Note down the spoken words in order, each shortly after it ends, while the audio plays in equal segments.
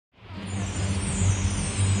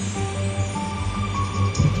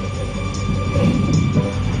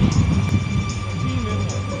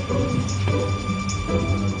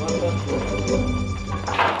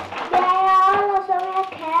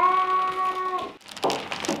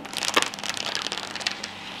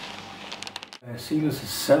Silas is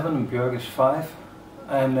 7 and Björk is 5,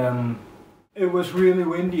 and it was really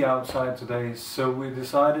windy outside today, so we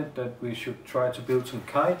decided that we should try to build some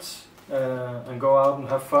kites and go out and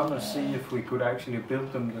have fun and see if we could actually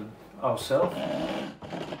build them ourselves.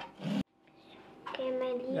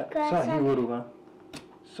 Ja, så hiver du bare.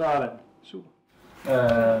 Sådan.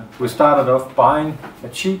 Super. We started off buying a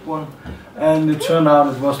cheap one, and it turned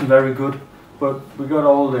out it wasn't very good, but we got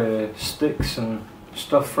all the sticks and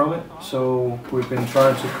stuff from it, so we've been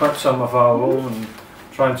trying to cut some of our own and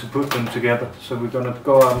trying to put them together, so we're gonna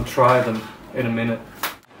go out and try them in a minute.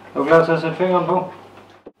 Er du klar til at sætte fingeren på?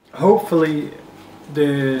 Hopefully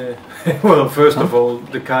well, first of all,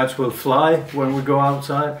 the kites will fly when we go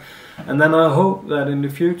outside, and then I hope that in the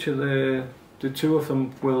future the two of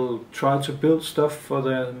them will try to build stuff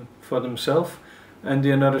for themselves, and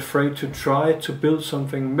they're not afraid to try to build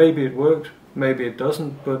something. Maybe it works, maybe it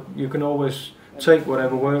doesn't, but you can always take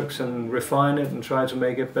whatever works and refine it and try to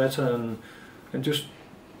make it better, and just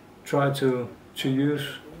try to use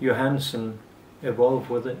your hands and evolve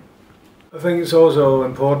with it. I think it's also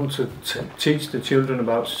important to teach the children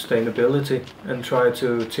about sustainability and try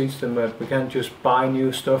to teach them that we can't just buy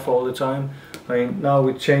new stuff all the time. I mean, now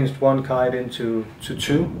we changed one kite into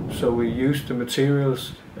two, so we use the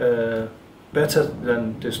materials better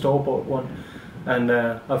than the store-bought one. And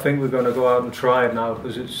I think we're going to go out and try it now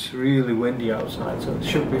because it's really windy outside, so it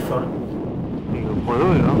should be fun. Vi kan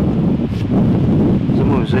prøve, ja. Så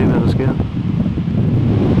må vi se, hvad der sker.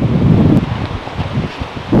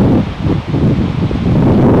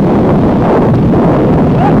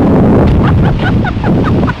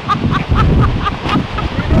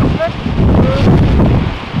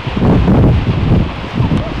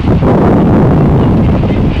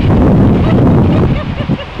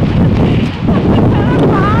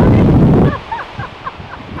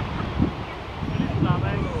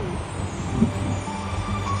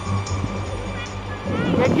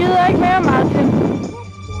 Jeg gider ikke mere, Martin.